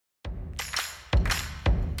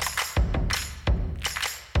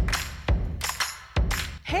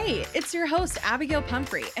Hey, it's your host, Abigail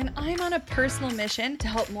Pumphrey, and I'm on a personal mission to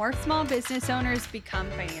help more small business owners become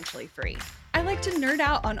financially free. I like to nerd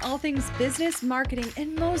out on all things business, marketing,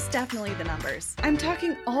 and most definitely the numbers. I'm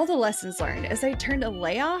talking all the lessons learned as I turned a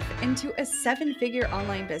layoff into a 7-figure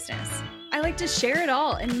online business. I like to share it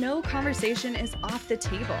all, and no conversation is off the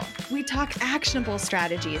table. We talk actionable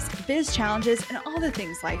strategies, biz challenges, and all the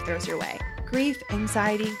things life throws your way. Grief,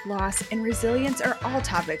 anxiety, loss, and resilience are all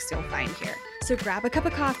topics you'll find here. So grab a cup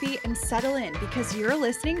of coffee and settle in because you're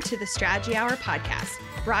listening to the Strategy Hour podcast,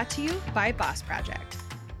 brought to you by Boss Project.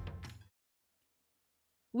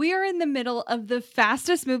 We are in the middle of the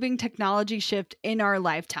fastest moving technology shift in our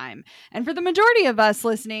lifetime. And for the majority of us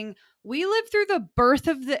listening, we lived through the birth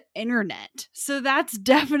of the internet. So that's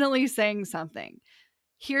definitely saying something.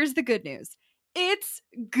 Here's the good news. It's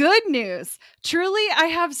good news. Truly, I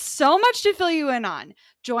have so much to fill you in on.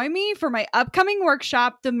 Join me for my upcoming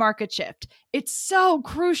workshop, The Market Shift. It's so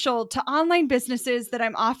crucial to online businesses that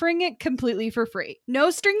I'm offering it completely for free.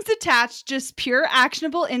 No strings attached, just pure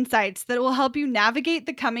actionable insights that will help you navigate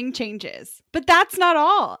the coming changes. But that's not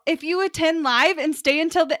all. If you attend live and stay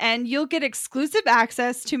until the end, you'll get exclusive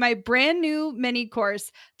access to my brand new mini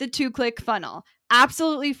course, The 2-Click Funnel.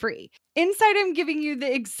 Absolutely free. Inside, I'm giving you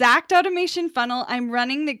the exact automation funnel I'm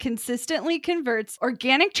running that consistently converts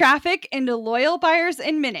organic traffic into loyal buyers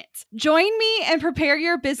in minutes. Join me and prepare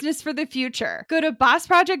your business for the future. Go to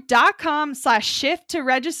bossproject.com/shift to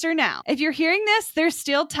register now. If you're hearing this, there's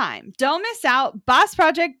still time. Don't miss out.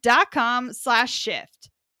 bossproject.com/shift.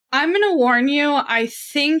 I'm going to warn you, I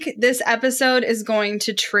think this episode is going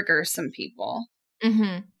to trigger some people.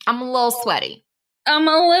 I'm a little sweaty. I'm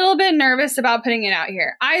a little bit nervous about putting it out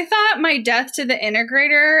here. I thought my Death to the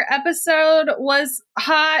Integrator episode was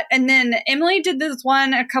hot. And then Emily did this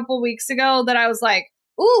one a couple weeks ago that I was like,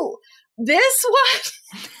 ooh, this one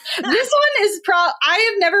is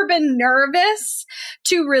I have never been nervous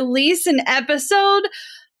to release an episode,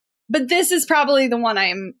 but this is probably the one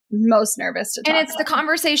I'm most nervous to talk about. And it's the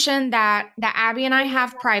conversation that Abby and I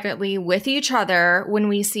have privately with each other when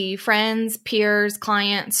we see friends, peers,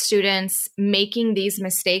 clients, students making these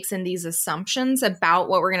mistakes and these assumptions about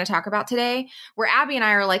what we're going to talk about today, where Abby and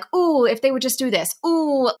I are like, ooh, if they would just do this.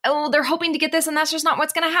 Ooh, they're hoping to get this and that's just not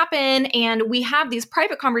what's going to happen. And we have these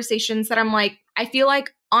private conversations that I'm like, I feel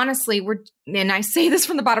like, honestly, and I say this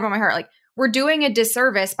from the bottom of my heart, like, we're doing a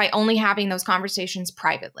disservice by only having those conversations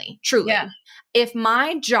privately, truly. Yeah. If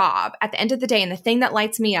my job at the end of the day and the thing that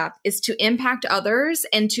lights me up is to impact others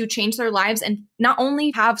and to change their lives and not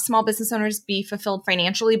only have small business owners be fulfilled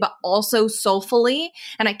financially, but also soulfully,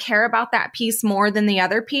 and I care about that piece more than the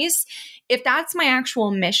other piece, if that's my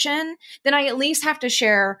actual mission, then I at least have to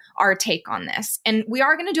share our take on this. And we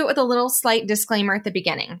are going to do it with a little slight disclaimer at the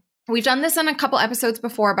beginning. We've done this in a couple episodes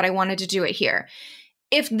before, but I wanted to do it here.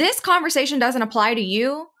 If this conversation doesn't apply to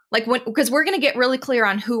you, because we're going to get really clear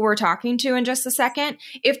on who we're talking to in just a second.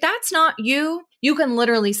 If that's not you, you can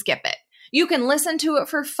literally skip it. You can listen to it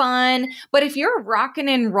for fun. But if you're rocking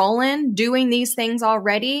and rolling, doing these things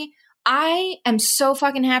already, I am so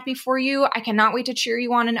fucking happy for you. I cannot wait to cheer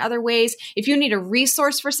you on in other ways. If you need a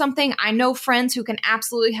resource for something, I know friends who can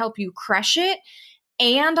absolutely help you crush it.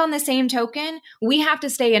 And on the same token, we have to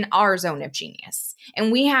stay in our zone of genius.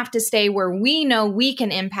 And we have to stay where we know we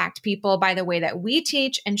can impact people by the way that we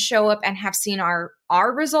teach and show up and have seen our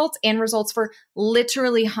results and results for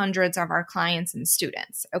literally hundreds of our clients and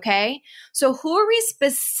students. Okay? So who are we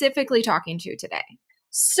specifically talking to today?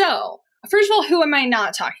 So, first of all, who am I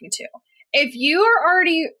not talking to? If you are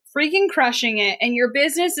already freaking crushing it and your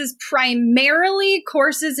business is primarily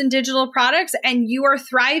courses and digital products and you are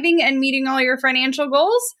thriving and meeting all your financial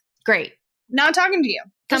goals, great. Not talking to you.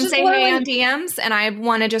 Come say hey on DMs and I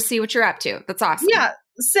want to just see what you're up to. That's awesome. Yeah,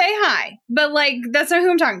 say hi. But that's not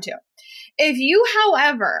who I'm talking to. If you,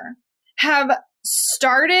 however, have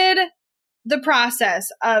started the process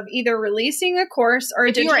of either releasing a course or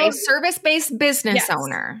if you're a service-based business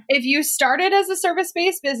owner. If you started as a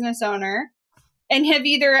service-based business owner and have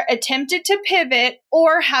either attempted to pivot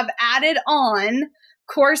or have added on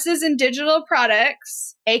courses and digital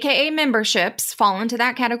products, aka memberships, fall into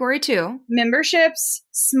that category too. Memberships,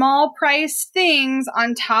 small price things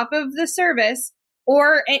on top of the service,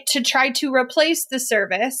 or to try to replace the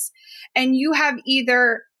service, and you have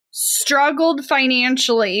either struggled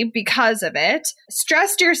financially because of it,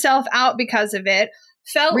 stressed yourself out because of it,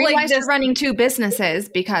 realized you're running two businesses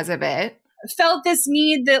because of it, felt this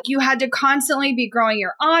need that you had to constantly be growing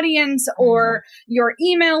your audience or your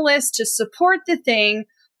email list to support the thing,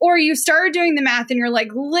 or you started doing the math and you're like,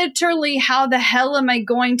 literally, how the hell am I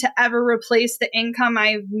going to ever replace the income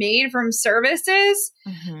I've made from services?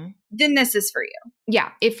 Then this is for you.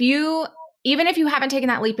 Yeah. Even if you haven't taken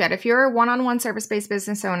that leap yet, if you're a one-on-one service-based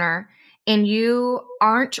business owner and you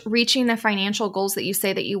aren't reaching the financial goals that you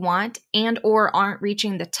say that you want and or aren't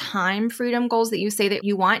reaching the time freedom goals that you say that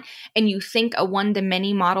you want, and you think a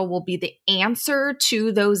one-to-many model will be the answer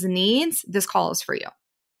to those needs, this call is for you.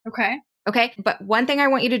 Okay. Okay. But one thing I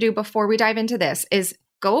want you to do before we dive into this is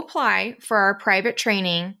go apply for our private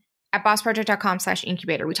training at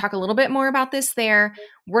bossproject.com/incubator. We talk a little bit more about this there.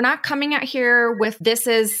 We're not coming out here with this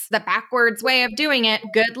is the backwards way of doing it.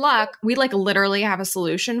 Good luck. We literally have a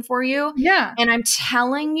solution for you. Yeah. And I'm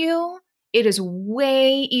telling you, it is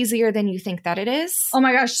way easier than you think that it is. Oh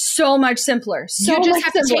my gosh, so much simpler. You just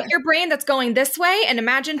have to take your brain that's going this way and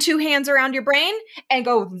imagine 2 hands around your brain and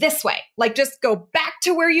go this way. Just go back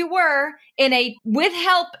to where you were with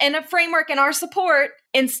help and a framework and our support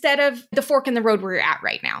instead of the fork in the road where you're at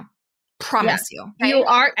right now. Promise you. Okay? You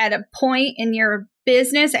are at a point in your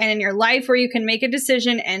business and in your life where you can make a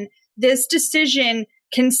decision, and this decision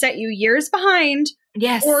can set you years behind.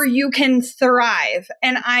 Yes. Or you can thrive.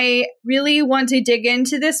 And I really want to dig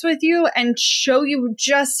into this with you and show you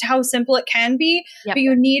just how simple it can be. Yep. But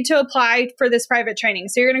you need to apply for this private training.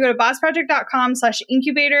 So you're going to go to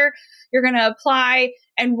bossproject.com/incubator. You're going to apply.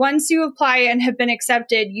 And once you apply and have been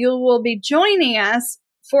accepted, you will be joining us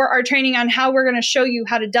for our training on how we're going to show you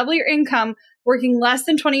how to double your income working less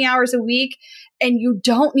than 20 hours a week. And you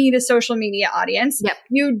don't need a social media audience. Yep.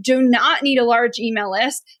 You do not need a large email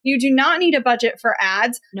list. You do not need a budget for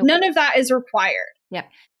ads. Nope. None of that is required. Yep.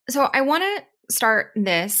 So I want to start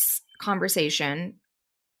this conversation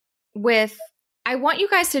with, I want you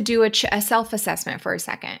guys to do a self-assessment for a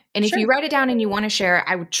second. And if you write it down and you want to share it,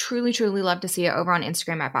 I would truly, truly love to see it over on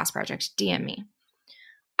Instagram at Boss Project. DM me.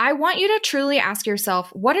 I want you to truly ask yourself,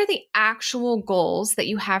 what are the actual goals that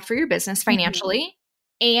you have for your business financially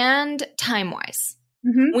and time-wise?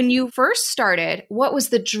 Mm-hmm. When you first started, what was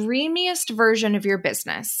the dreamiest version of your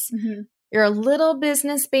business? Mm-hmm. You're a little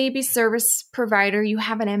business baby service provider. You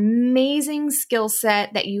have an amazing skill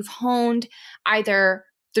set that you've honed either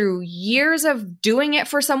through years of doing it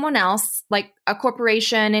for someone else, like a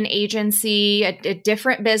corporation, an agency, a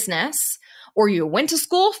different business, or you went to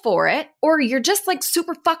school for it, or you're just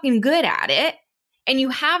super fucking good at it. And you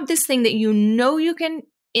have this thing that you know you can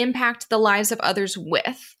impact the lives of others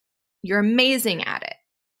with. You're amazing at it.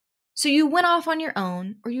 So you went off on your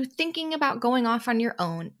own, or you're thinking about going off on your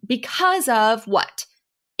own because of what?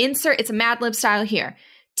 It's a Mad Lib style here.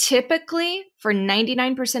 Typically, for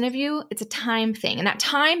 99% of you, it's a time thing. And that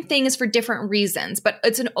time thing is for different reasons, but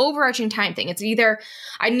it's an overarching time thing. It's either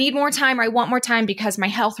I need more time or I want more time because my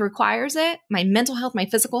health requires it, my mental health, my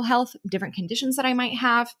physical health, different conditions that I might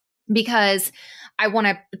have, because I want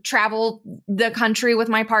to travel the country with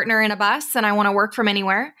my partner in a bus and I want to work from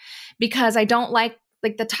anywhere, because I don't like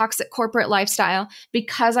the toxic corporate lifestyle,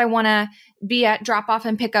 because I want to be at drop off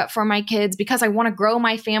and pick up for my kids, because I want to grow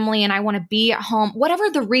my family and I want to be at home, whatever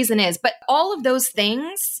the reason is. But all of those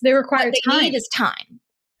things, they require what they need is time.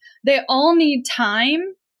 They all need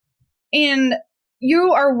time. And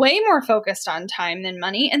you are way more focused on time than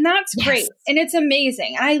money. And that's great. And it's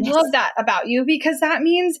amazing. And I love that about you, because that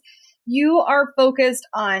means you are focused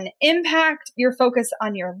on impact. You're focused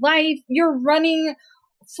on your life. You're running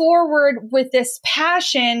forward with this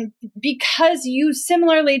passion because you,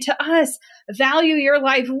 similarly to us, value your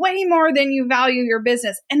life way more than you value your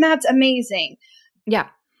business. And that's amazing. Yeah.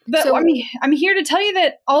 But so, I'm here to tell you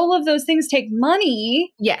that all of those things take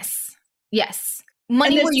money. Yes. Yes.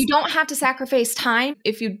 Money where you don't have to sacrifice time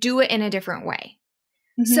if you do it in a different way.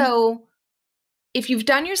 Mm-hmm. So if you've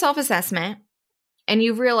done your self-assessment and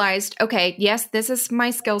you've realized, okay, yes, this is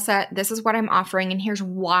my skill set, this is what I'm offering, and here's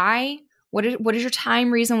why. What is your time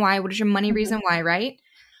reason why? What is your money reason why, right?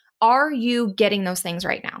 Are you getting those things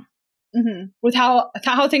right now? Mm-hmm. With how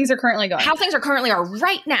things are currently going. How things are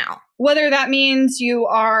right now. Whether that means you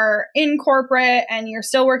are in corporate and you're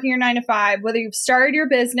still working your 9 to 5, whether you've started your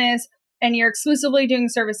business and you're exclusively doing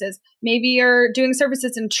services. Maybe you're doing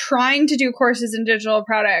services and trying to do courses and digital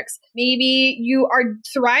products. Maybe you are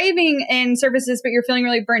thriving in services, but you're feeling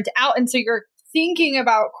really burnt out. And so you're thinking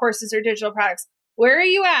about courses or digital products. Where are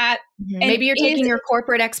you at? Mm-hmm. Maybe you're taking your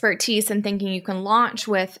corporate expertise and thinking you can launch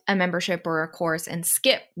with a membership or a course and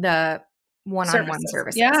skip the one-on-one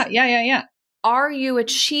services. Yeah. Are you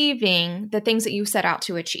achieving the things that you set out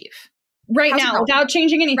to achieve? Right now, without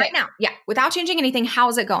changing anything. Right now, yeah. Without changing anything,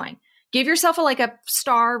 how's it going? Give yourself a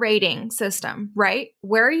star rating system, right?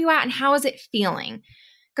 Where are you at and how is it feeling?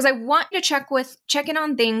 Because I want you to check in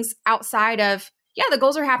on things outside of, the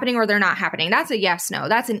goals are happening or they're not happening. That's a yes, no.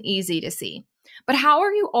 That's an easy to see. but how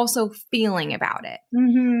are you also feeling about it?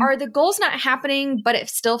 Mm-hmm. Are the goals not happening, but it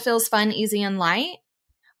still feels fun, easy, and light?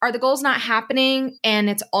 Are the goals not happening and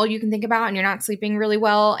it's all you can think about and you're not sleeping really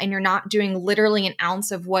well and you're not doing literally an ounce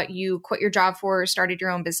of what you quit your job for or started your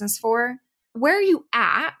own business for? Where are you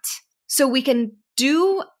at? So we can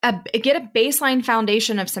get a baseline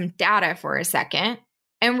foundation of some data for a second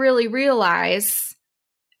and really realize,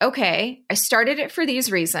 okay, I started it for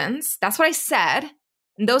these reasons. That's what I said.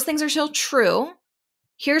 And those things are still true.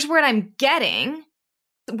 Here's what I'm getting.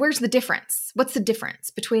 Where's the difference? What's the difference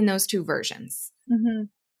between those two versions? Mm-hmm.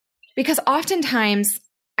 Because oftentimes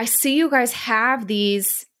I see you guys have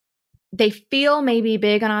these, they feel maybe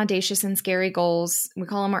big and audacious and scary goals. We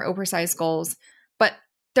call them our oversized goals, but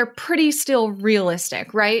they're pretty still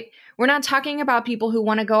realistic, right? We're not talking about people who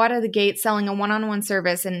want to go out of the gate selling a one-on-one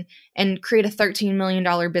service and create a $13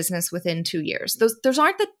 million business within 2 years. Those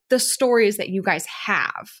aren't the stories that you guys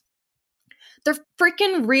have. They're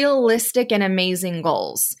freaking realistic and amazing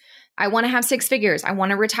goals. I want to have 6 figures. I want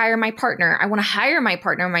to retire my partner. I want to hire my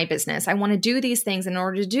partner in my business. I want to do these things. In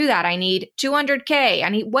order to do that, I need 200K. I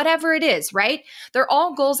need whatever it is, right? They're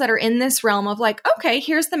all goals that are in this realm of like, okay,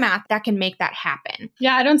 here's the math that can make that happen.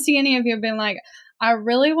 Yeah, I don't see any of you being like, I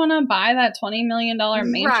really want to buy that $20 million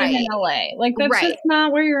mansion in LA. Like, that's just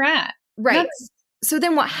not where you're at. Right. So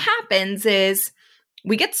then what happens is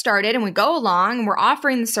we get started and we go along and we're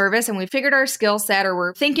offering the service and we figured our skill set or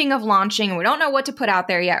we're thinking of launching and we don't know what to put out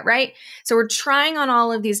there yet, right? So we're trying on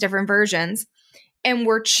all of these different versions and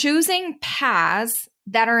we're choosing paths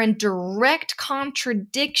that are in direct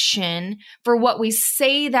contradiction for what we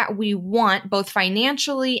say that we want, both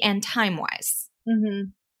financially and time-wise. Mm-hmm.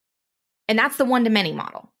 And that's the one-to-many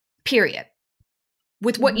model, period.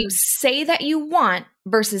 With what you say that you want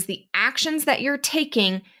versus the actions that you're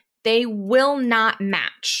taking, they will not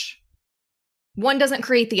match. One doesn't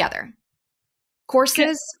create the other.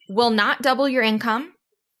 Courses will not double your income.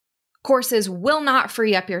 Courses will not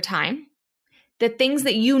free up your time. The things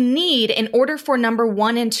that you need in order for number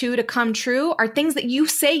 1 and 2 to come true are things that you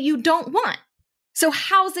say you don't want. So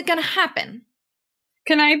how's it going to happen?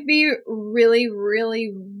 Can I be really,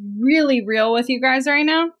 really, really real with you guys right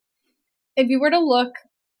now? If you were to look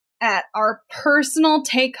at our personal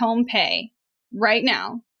take-home pay right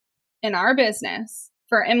now, in our business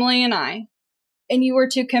for Emily and I, and you were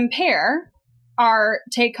to compare our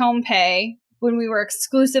take-home pay when we were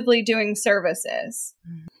exclusively doing services,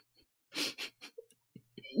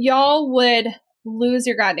 y'all would lose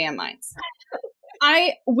your goddamn minds.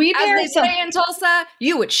 As they say in Tulsa,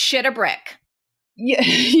 you would shit a brick. Yeah,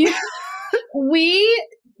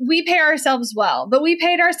 we pay ourselves well, but we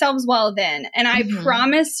paid ourselves well then, and I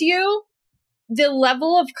promise you, the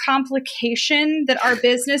level of complication that our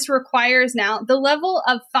business requires now, the level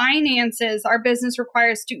of finances our business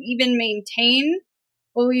requires to even maintain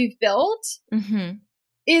what we've built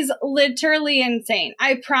is literally insane.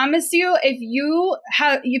 I promise you, if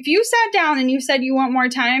you sat down and you said you want more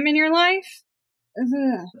time in your life,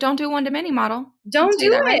 don't do one-to-many model. Don't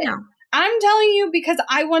do that it right now. I'm telling you because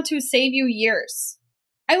I want to save you years.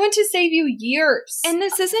 I want to save you years. And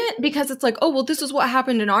this isn't because it's like, oh, well, this is what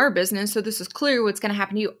happened in our business, so this is clear what's going to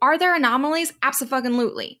happen to you. Are there anomalies?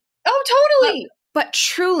 Abso-fucking-lutely. Oh, totally. But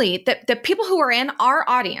truly, the people who are in our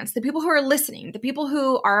audience, the people who are listening, the people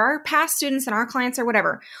who are our past students and our clients or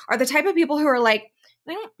whatever, are the type of people who are like,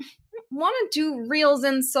 I don't want to do reels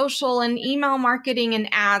and social and email marketing and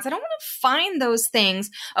ads. I don't want to find those things.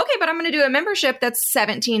 Okay, but I'm going to do a membership that's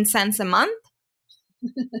 17 cents a month.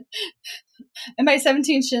 And by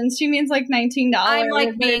 17 cents, she means like $19. I'm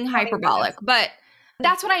like being hyperbolic, but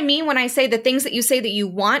that's what I mean when I say the things that you say that you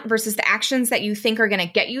want versus the actions that you think are going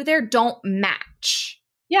to get you there don't match.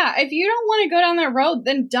 Yeah, if you don't want to go down that road,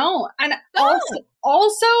 then don't. And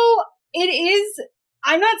also, it is,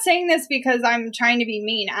 I'm not saying this because I'm trying to be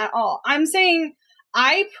mean at all. I'm saying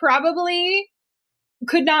I probably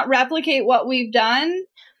could not replicate what we've done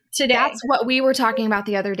today. That's what we were talking about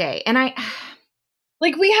the other day. And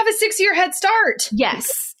like, we have a 6-year head start.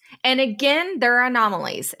 Yes. And again, there are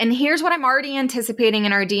anomalies. And here's what I'm already anticipating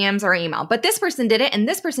in our DMs or email. But this person did it, and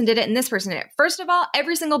this person did it, and this person did it. First of all,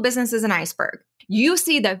 every single business is an iceberg. You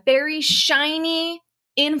see the very shiny,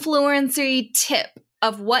 influencery tip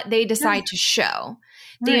of what they decide to show.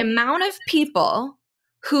 The amount of people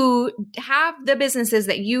who have the businesses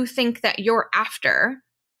that you think that you're after,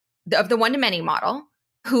 of the one-to-many model,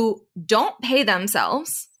 who don't pay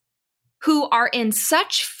themselves, who are in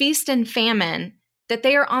such feast and famine that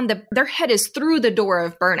they are their head is through the door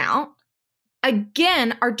of burnout,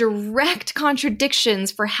 again, are direct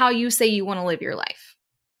contradictions for how you say you want to live your life.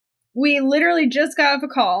 We literally just got off a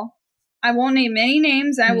call I won't name any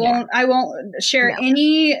names. I won't share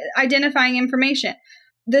any identifying information.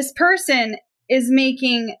 This person is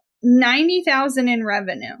making $90,000 in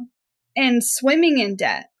revenue and swimming in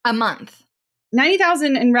debt. A month.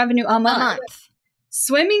 $90,000 in revenue a month.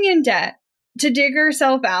 Swimming in debt to dig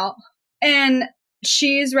herself out, and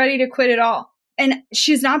she's ready to quit it all. And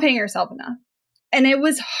she's not paying herself enough. And it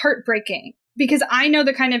was heartbreaking because I know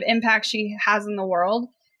the kind of impact she has in the world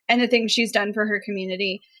and the things she's done for her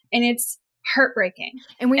community. And it's heartbreaking.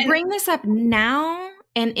 And we bring this up now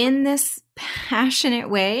and in this passionate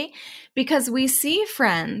way because we see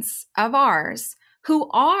friends of ours who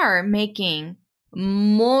are making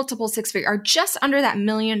multiple six-figure, are just under that $1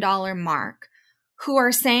 million mark, who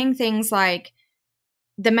are saying things like,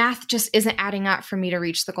 the math just isn't adding up for me to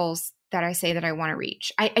reach the goals that I say that I want to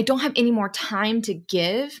reach. I don't have any more time to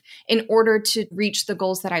give in order to reach the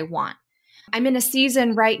goals that I want. I'm in a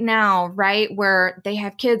season right now, right, where they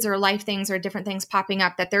have kids or life things or different things popping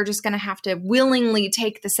up that they're just going to have to willingly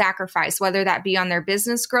take the sacrifice, whether that be on their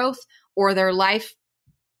business growth or their life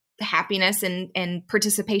happiness and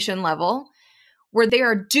participation level, where they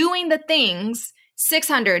are doing the things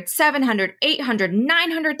 $600,000, $700,000, $800,000,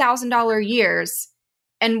 $900,000 years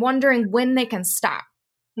and wondering when they can stop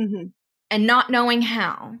and not knowing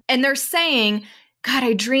how. And they're saying, God,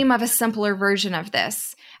 I dream of a simpler version of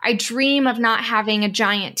this. I dream of not having a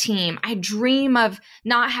giant team. I dream of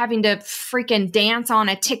not having to freaking dance on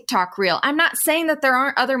a TikTok reel. I'm not saying that there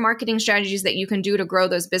aren't other marketing strategies that you can do to grow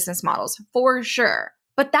those business models, for sure.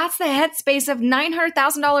 But that's the headspace of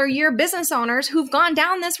 $900,000 a year business owners who've gone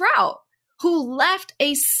down this route, who left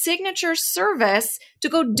a signature service to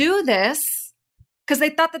go do this because they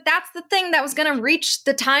thought that that's the thing that was going to reach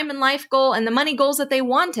the time and life goal and the money goals that they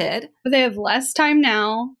wanted. But they have less time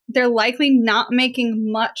now. They're likely not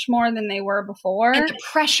making much more than they were before. And the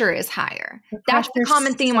pressure is higher. That's the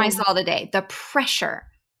common theme I saw today. The pressure.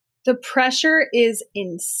 The pressure is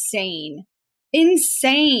insane.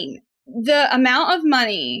 Insane. The amount of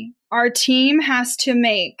money our team has to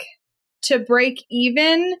make to break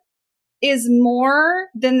even is more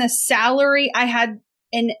than the salary I had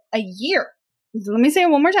in a year. Let me say it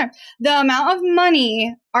one more time. The amount of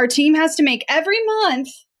money our team has to make every month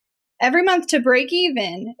to break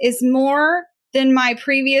even is more than my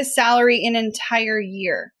previous salary in an entire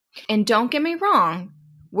year. And don't get me wrong.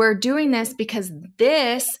 We're doing this because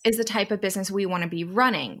this is the type of business we want to be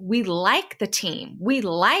running. We like the team. We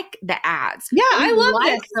like the ads. Yeah, I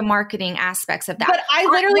love the marketing aspects of that. But I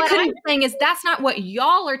literally couldn't. What I'm saying is that's not what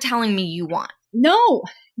y'all are telling me you want. No,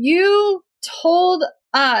 you told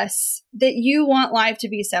us that you want life to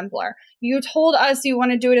be simpler. You told us you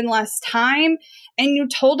want to do it in less time. And you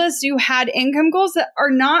told us you had income goals that are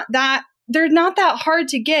they're not that hard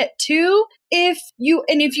to get to. If you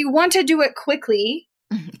want to do it quickly,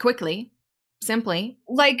 simply,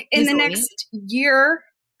 like in the next year,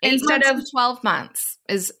 instead of 12 months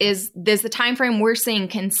is the time frame we're seeing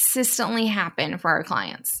consistently happen for our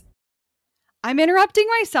clients. I'm interrupting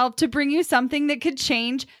myself to bring you something that could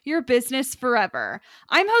change your business forever.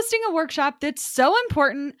 I'm hosting a workshop that's so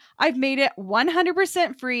important, I've made it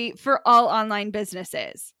 100% free for all online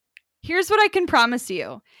businesses. Here's what I can promise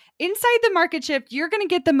you. Inside the Market Shift, you're going to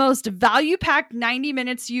get the most value-packed 90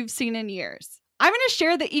 minutes you've seen in years. I'm going to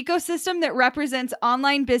share the ecosystem that represents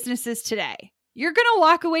online businesses today. You're going to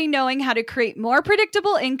walk away knowing how to create more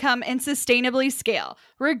predictable income and sustainably scale,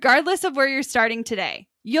 regardless of where you're starting today.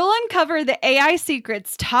 You'll uncover the AI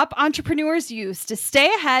secrets top entrepreneurs use to stay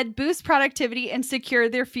ahead, boost productivity, and secure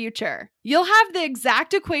their future. You'll have the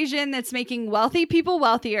exact equation that's making wealthy people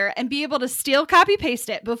wealthier and be able to steal, copy, paste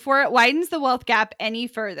it before it widens the wealth gap any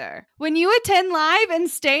further. When you attend live and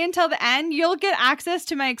stay until the end, you'll get access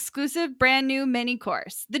to my exclusive brand new mini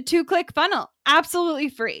course, the 2-click funnel, absolutely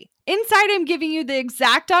free. Inside, I'm giving you the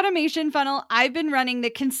exact automation funnel I've been running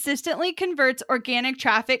that consistently converts organic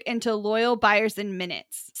traffic into loyal buyers in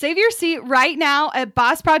minutes. Save your seat right now at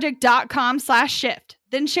bossproject.com/shift.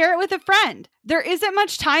 Then share it with a friend. There isn't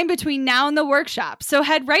much time between now and the workshop, so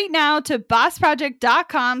head right now to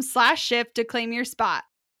bossproject.com/shift to claim your spot.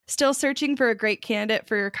 Still searching for a great candidate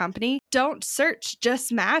for your company? Don't search,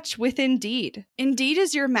 just match with Indeed. Indeed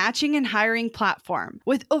is your matching and hiring platform.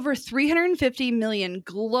 With over 350 million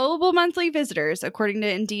global monthly visitors, according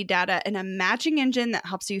to Indeed data, and a matching engine that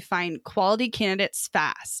helps you find quality candidates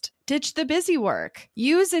fast. Ditch the busy work.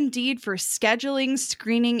 Use Indeed for scheduling,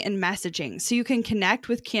 screening, and messaging so you can connect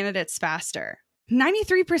with candidates faster.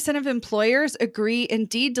 93% of employers agree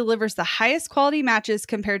Indeed delivers the highest quality matches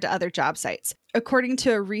compared to other job sites, according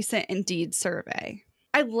to a recent Indeed survey.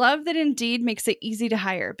 I love that Indeed makes it easy to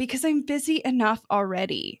hire because I'm busy enough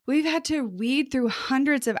already. We've had to weed through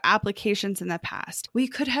hundreds of applications in the past. We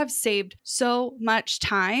could have saved so much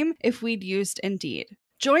time if we'd used Indeed.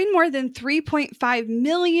 Join more than 3.5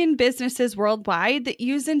 million businesses worldwide that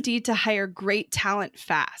use Indeed to hire great talent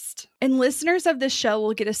fast. And listeners of this show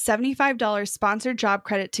will get a $75 sponsored job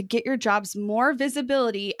credit to get your jobs more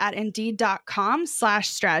visibility at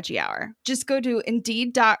Indeed.com/Strategy Hour. Just go to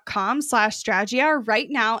Indeed.com/Strategy Hour right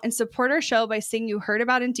now and support our show by saying you heard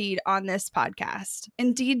about Indeed on this podcast.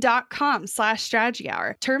 Indeed.com/Strategy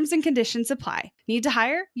Hour. Terms and conditions apply. Need to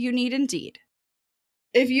hire? You need Indeed.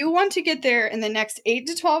 If you want to get there in the next 8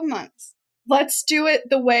 to 12 months, let's do it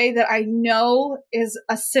the way that I know is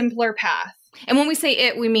a simpler path. And when we say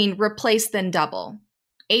it, we mean replace then double.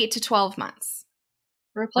 8 to 12 months.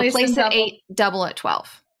 Replace at double. 8, double at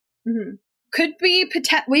 12. Mm-hmm. Could be,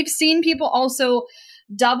 we've seen people also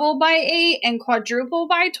double by 8 and quadruple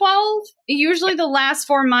by 12. Usually the last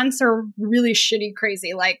 4 months are really shitty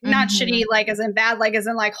crazy. Like, not shitty like as in bad, like as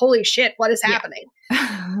in like, holy shit, what is happening?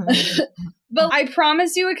 But I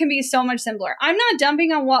promise you it can be so much simpler. I'm not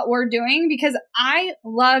dumping on what we're doing because I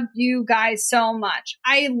love you guys so much.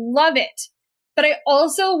 I love it. But I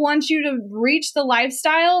also want you to reach the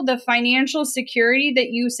lifestyle, the financial security that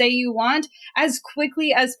you say you want as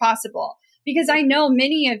quickly as possible. Because I know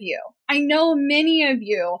many of you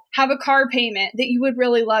have a car payment that you would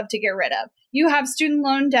really love to get rid of. You have student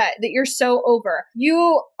loan debt that you're so over.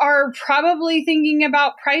 You are probably thinking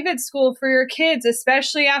about private school for your kids,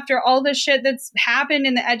 especially after all the shit that's happened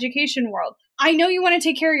in the education world. I know you want to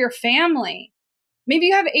take care of your family. Maybe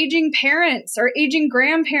you have aging parents or aging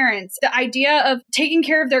grandparents. The idea of taking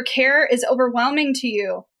care of their care is overwhelming to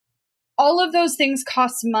you. All of those things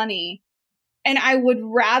cost money. And I would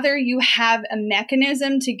rather you have a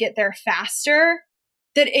mechanism to get there faster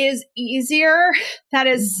that is easier, that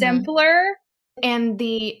is simpler. And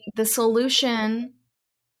the solution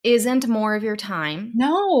isn't more of your time.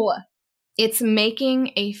 No. It's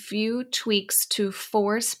making a few tweaks to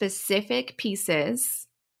 4 specific pieces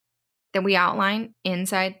that we outline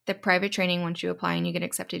inside the private training. Once you apply and you get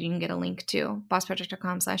accepted, you can get a link to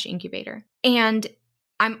bossproject.com/incubator. And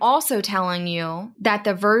I'm also telling you that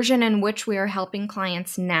the version in which we are helping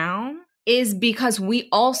clients now is because we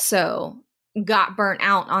also got burnt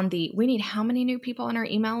out on we need how many new people on our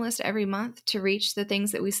email list every month to reach the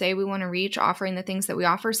things that we say we want to reach, offering the things that we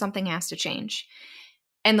offer. Something has to change.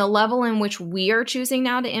 And the level in which we are choosing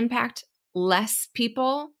now to impact less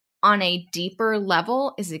people on a deeper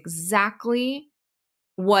level is exactly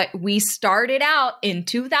what we started out in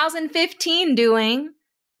 2015 doing.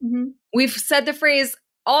 We've said the phrase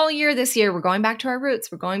all year this year, we're going back to our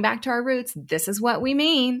roots. We're going back to our roots. This is what we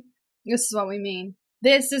mean. This is what we mean.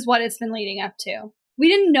 This is what it's been leading up to. We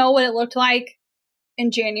didn't know what it looked like in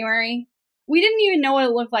January. We didn't even know what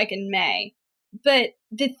it looked like in May. But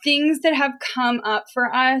the things that have come up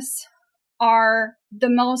for us are the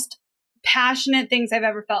most passionate things I've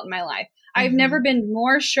ever felt in my life. I've never been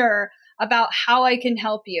more sure about how I can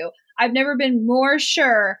help you. I've never been more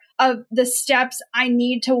sure of the steps I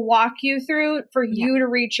need to walk you through for you to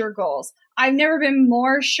reach your goals. I've never been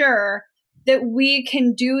more sure that we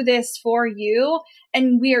can do this for you.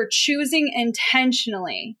 And we are choosing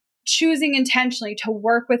intentionally to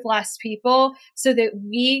work with less people so that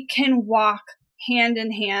we can walk hand in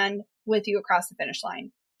hand with you across the finish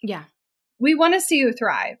line. Yeah. We want to see you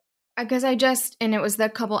thrive. Because and it was the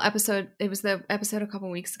episode a couple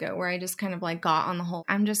weeks ago where I just kind of like got on the whole,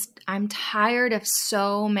 I'm tired of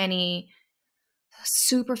so many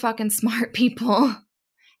super fucking smart people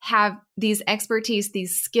have these expertise,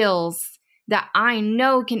 these skills that I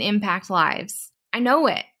know can impact lives. I know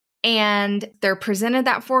it. And they're presented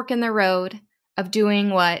that fork in the road of doing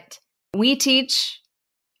what we teach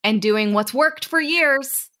and doing what's worked for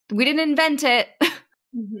years. We didn't invent it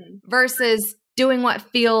versus doing what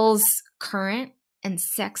feels current and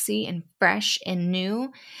sexy and fresh and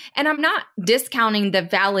new. And I'm not discounting the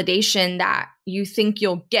validation that you think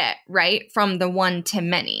you'll get, right? From the one to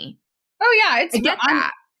many. Oh yeah.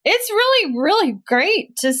 It's really, really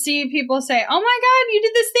great to see people say, oh my God, you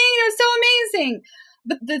did this thing. It was so amazing.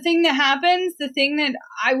 But the thing that happens, the thing that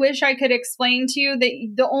I wish I could explain to you, that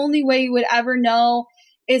the only way you would ever know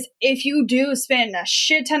is if you do spend a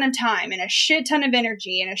shit ton of time and a shit ton of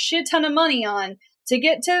energy and a shit ton of money on to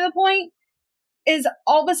get to the point, is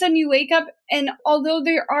all of a sudden you wake up and although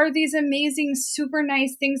there are these amazing, super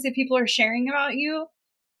nice things that people are sharing about you,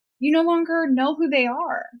 you no longer know who they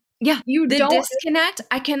are. Yeah. The disconnect,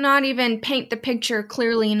 I cannot even paint the picture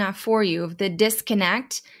clearly enough for you of the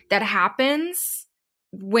disconnect that happens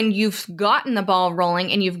when you've gotten the ball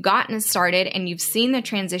rolling and you've gotten it started and you've seen the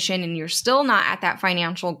transition and you're still not at that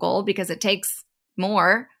financial goal because it takes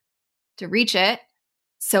more to reach it.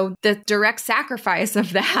 So the direct sacrifice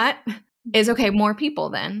of that is, okay, more people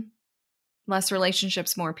then. Less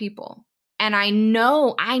relationships, more people. And I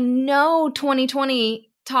know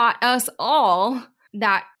 2020 taught us all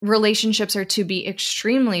that relationships are to be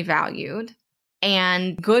extremely valued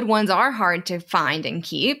and good ones are hard to find and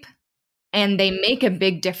keep. And they make a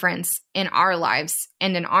big difference in our lives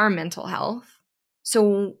and in our mental health.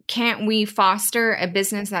 So can't we foster a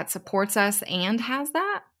business that supports us and has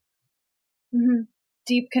that? Mm-hmm.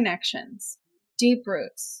 Deep connections, deep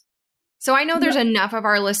roots. So I know there's enough of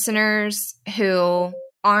our listeners who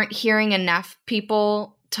aren't hearing enough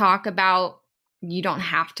people talk about you don't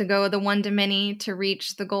have to go the one to many to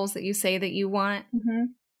reach the goals that you say that you want. Mm-hmm.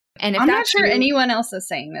 And if I'm not sure anyone else is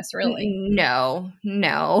saying this, really. No.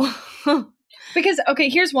 Because, okay,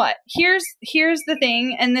 here's the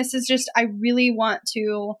thing. And this is just, I really want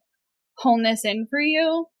to hone this in for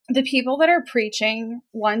you. The people that are preaching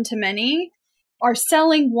one to many are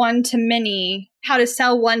selling one to many, how to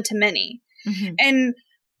sell one to many. Mm-hmm. And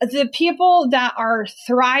the people that are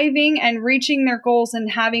thriving and reaching their goals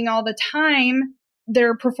and having all the time,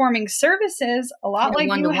 they're performing services a lot like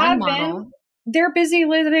you have been. They're busy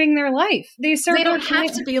living their life. They don't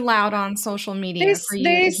have to be loud on social media for you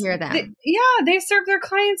to hear them. They serve their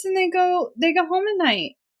clients and they go home at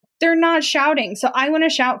night. They're not shouting. So I want to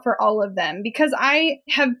shout for all of them because I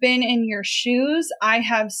have been in your shoes. I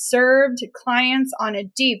have served clients on a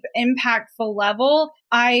deep, impactful level.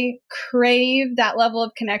 I crave that level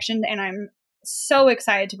of connection and I'm so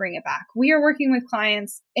excited to bring it back. We are working with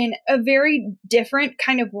clients in a very different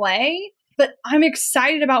kind of way, but I'm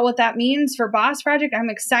excited about what that means for Boss Project.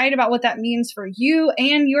 I'm excited about what that means for you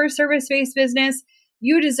and your service-based business.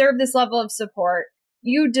 You deserve this level of support.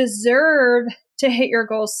 You deserve to hit your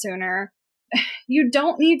goals sooner. You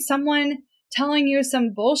don't need someone telling you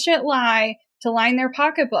some bullshit lie to line their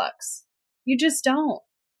pocketbooks. You just don't.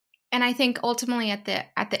 And I think ultimately at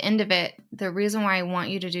the end of it, the reason why I want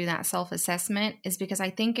you to do that self-assessment is because I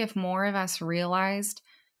think if more of us realized,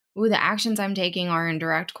 the actions I'm taking are in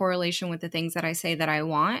direct correlation with the things that I say that I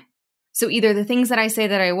want. So either the things that I say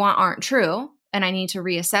that I want aren't true and I need to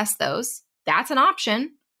reassess those. That's an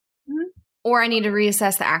option. Mm-hmm. Or I need to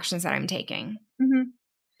reassess the actions that I'm taking. Mm-hmm.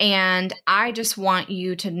 And I just want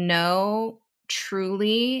you to know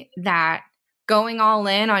truly that going all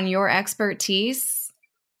in on your expertise,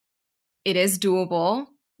 it is doable.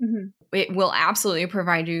 Mm-hmm. It will absolutely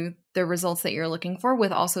provide you the results that you're looking for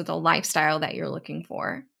with also the lifestyle that you're looking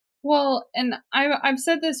for. Well, and I've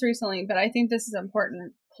said this recently, but I think this is an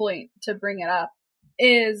important point to bring it up,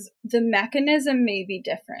 is the mechanism may be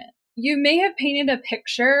different. You may have painted a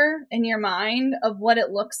picture in your mind of what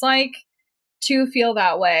it looks like to feel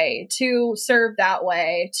that way, to serve that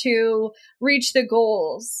way, to reach the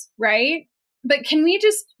goals, right? But can we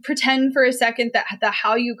just pretend for a second that the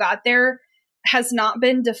how you got there has not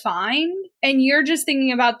been defined and you're just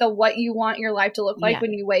thinking about the what you want your life to look like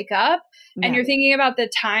when you wake up and you're thinking about the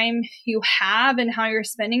time you have and how you're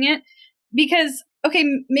spending it? Because, okay,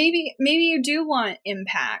 maybe you do want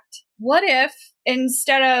impact. What if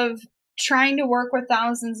instead of trying to work with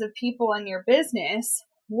thousands of people in your business,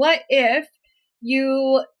 what if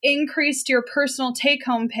you increased your personal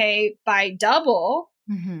take-home pay by double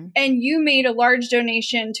and you made a large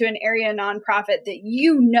donation to an area nonprofit that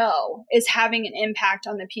you know is having an impact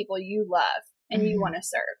on the people you love and you want to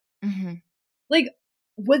serve? Like,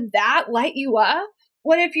 would that light you up?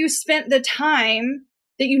 What if you spent the time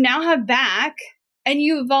that you now have back and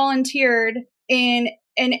you volunteered in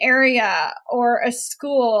an area or a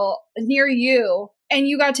school near you and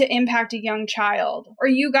you got to impact a young child or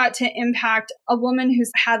you got to impact a woman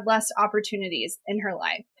who's had less opportunities in her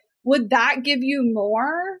life? Would that give you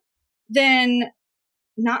more than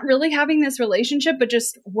not really having this relationship, but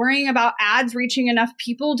just worrying about ads reaching enough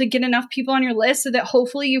people to get enough people on your list so that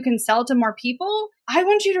hopefully you can sell to more people? I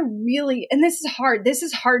want you to really, and this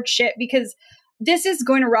is hard shit because this is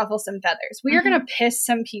going to ruffle some feathers. We are going to piss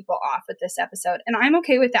some people off with this episode. And I'm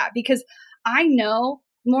okay with that because I know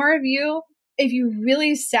more of you, if you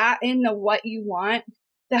really sat into what you want,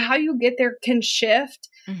 the how you get there can shift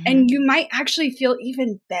and you might actually feel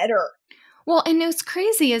even better. Well, and what's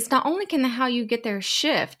crazy is not only can the how you get there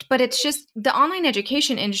shift, but it's just the online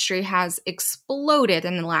education industry has exploded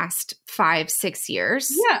in the last 5-6 years.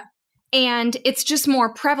 Yeah. And it's just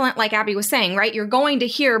more prevalent, like Abby was saying, right? You're going to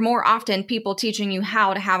hear more often people teaching you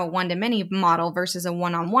how to have a one-to-many model versus a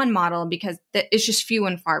one-on-one model because it's just few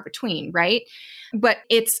and far between, right? But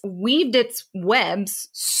it's weaved its webs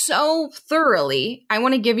so thoroughly. I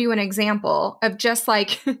want to give you an example of just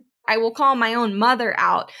like, I will call my own mother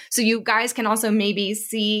out so you guys can also maybe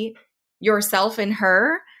see yourself in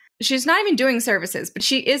her. She's not even doing services, but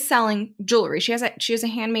she is selling jewelry. She has a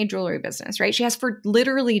handmade jewelry business, right? She has for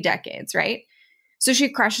literally decades, right? So she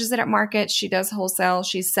crushes it at markets. She does wholesale.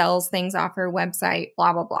 She sells things off her website,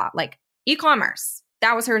 blah, blah, blah. Like e-commerce.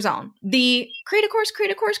 That was her zone. The create a course,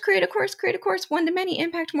 create a course, create a course, create a course, one to many,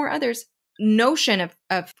 impact more others notion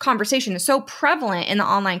of conversation is so prevalent in the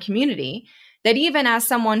online community that even as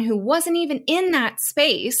someone who wasn't even in that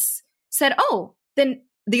space said, oh, then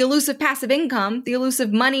the elusive passive income, the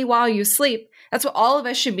elusive money while you sleep, that's what all of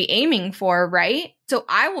us should be aiming for, right? So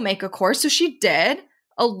I will make a course. So she did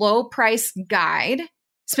a low price guide,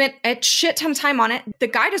 spent a shit ton of time on it. The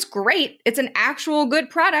guide is great. It's an actual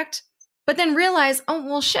good product, but then realize, oh,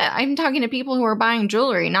 well, shit, I'm talking to people who are buying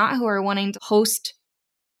jewelry, not who are wanting to host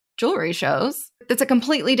jewelry shows. That's a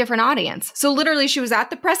completely different audience. So literally she was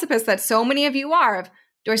at the precipice that so many of you are of,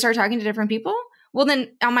 do I start talking to different people? Well,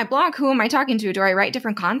 then on my blog, who am I talking to? Do I write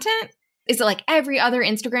different content? Is it like every other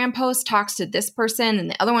Instagram post talks to this person and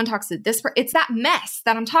the other one talks to this person? It's that mess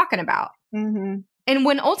that I'm talking about. Mm-hmm. And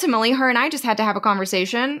when ultimately her and I just had to have a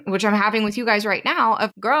conversation, which I'm having with you guys right now,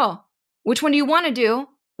 of girl, which one do you want to do?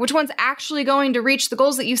 Which one's actually going to reach the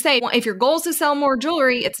goals that you say? Well, if your goal is to sell more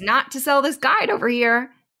jewelry, it's not to sell this guide over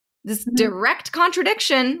here. This direct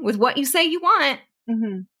contradiction with what you say you want.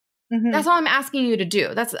 Mm-hmm. Mm-hmm. That's all I'm asking you to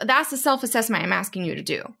do. That's the self-assessment I'm asking you to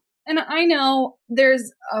do. And I know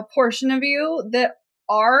there's a portion of you that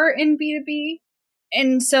are in B2B.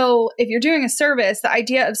 And so if you're doing a service, the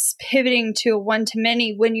idea of pivoting to a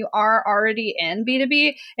one-to-many when you are already in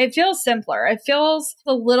B2B, it feels simpler. It feels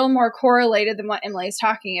a little more correlated than what Emily's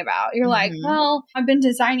talking about. You're like, well, I've been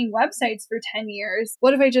designing websites for 10 years.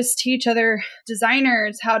 What if I just teach other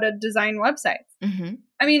designers how to design websites? Mm-hmm.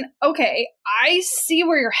 I mean, okay, I see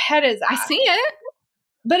where your head is at. I see it.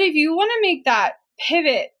 But if you want to make that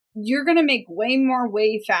pivot, you're going to make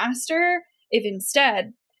way faster if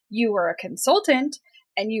instead you were a consultant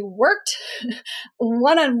and you worked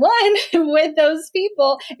one-on-one with those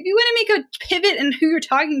people. If you want to make a pivot in who you're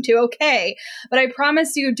talking to, okay. But I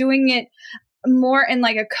promise you doing it more in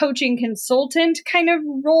like a coaching consultant kind of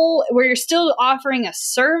role where you're still offering a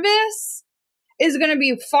service is going to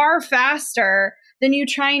be far faster than you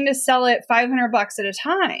trying to sell it $500 at a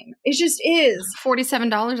time. It just is.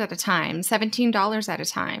 $47 at a time, $17 at a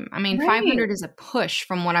time. I mean, right. $500 is a push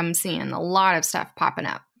from what I'm seeing. A lot of stuff popping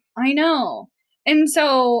up. I know. And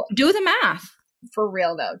so do the math. For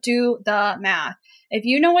real though, do the math. If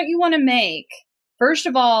you know what you want to make, first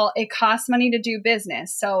of all, it costs money to do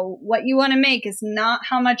business. So what you want to make is not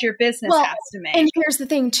how much your business has to make. And here's the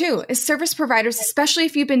thing too, is service providers, especially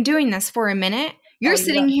if you've been doing this for a minute, you're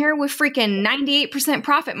sitting here with freaking 98%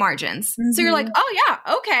 profit margins. Mm-hmm. So you're like, oh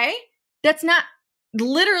yeah, okay. That's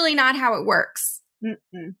literally not how it works.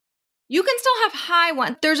 Mm-mm. You can still have high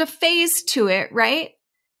one. There's a phase to it, right?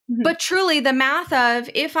 Mm-hmm. But truly the math of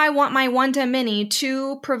if I want my one-to-many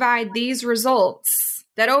to provide these results,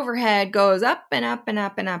 that overhead goes up and up and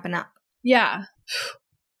up and up and up. Yeah.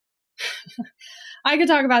 I could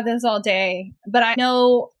talk about this all day, but I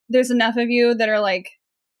know there's enough of you that are like,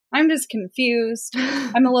 I'm just confused.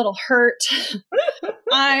 I'm a little hurt.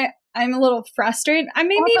 I'm a little frustrated. I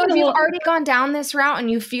maybe also, even if you've already gone down this route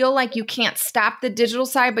and you feel like you can't stop the digital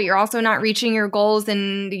side, but you're also not reaching your goals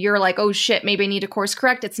and you're like, oh shit, maybe I need to course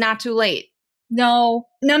correct. It's not too late. No,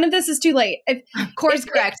 none of this is too late. Course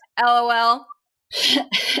correct. LOL.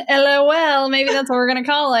 LOL. Maybe that's what we're going to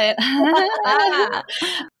call it.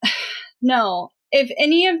 No, if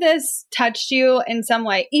any of this touched you in some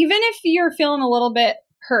way, even if you're feeling a little bit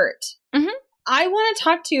hurt, I want to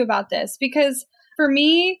talk to you about this because for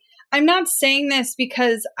me, I'm not saying this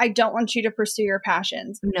because I don't want you to pursue your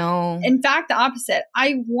passions. No. In fact, the opposite.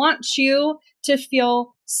 I want you to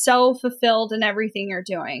feel so fulfilled in everything you're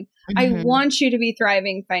doing. I want you to be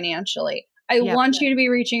thriving financially. I want you to be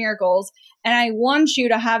reaching your goals. And I want you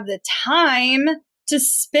to have the time to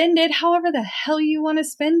spend it however the hell you want to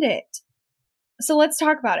spend it. So let's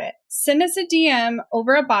talk about it. Send us a DM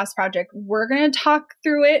over at Boss Project. We're going to talk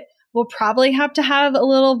through it. We'll probably have to have a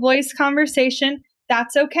little voice conversation.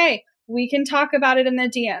 That's okay. We can talk about it in the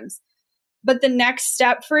DMs. But the next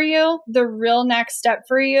step for you, the real next step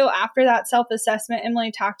for you after that self-assessment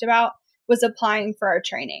Emily talked about was applying for our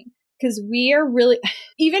training. Because we are really,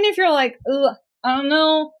 even if you're like, I don't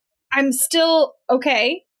know, I'm still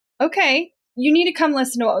okay. okay, you need to come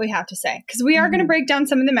listen to what we have to say, because we are going to break down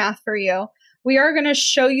some of the math for you. We are going to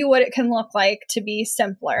show you what it can look like to be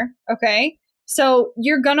simpler. Okay. So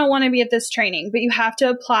you're going to want to be at this training, but you have to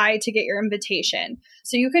apply to get your invitation.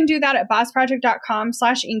 So you can do that at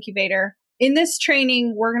bossproject.com/incubator. In this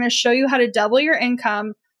training, we're going to show you how to double your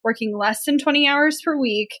income, working less than 20 hours per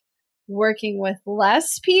week, working with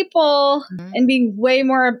less people, and being way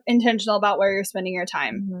more intentional about where you're spending your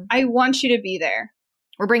time. I want you to be there.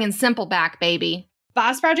 We're bringing simple back, baby.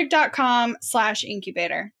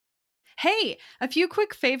 bossproject.com/incubator. Hey, a few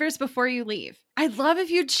quick favors before you leave. I'd love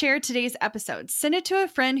if you'd share today's episode, send it to a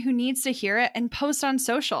friend who needs to hear it, and post on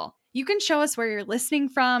social. You can show us where you're listening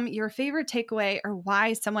from, your favorite takeaway, or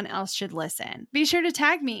why someone else should listen. Be sure to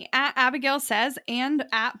tag me at Abigail Says and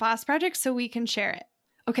at Boss Project so we can share it.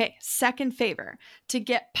 Okay, second favor, to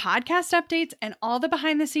get podcast updates and all the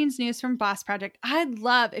behind the scenes news from Boss Project, I'd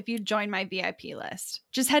love if you'd join my VIP list.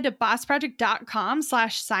 Just head to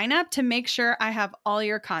bossproject.com/sign up to make sure I have all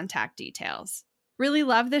your contact details. Really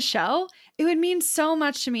love the show? It would mean so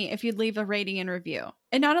much to me if you'd leave a rating and review.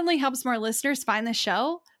 It not only helps more listeners find the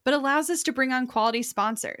show, but allows us to bring on quality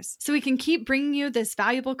sponsors so we can keep bringing you this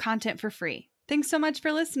valuable content for free. Thanks so much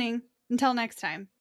for listening. Until next time.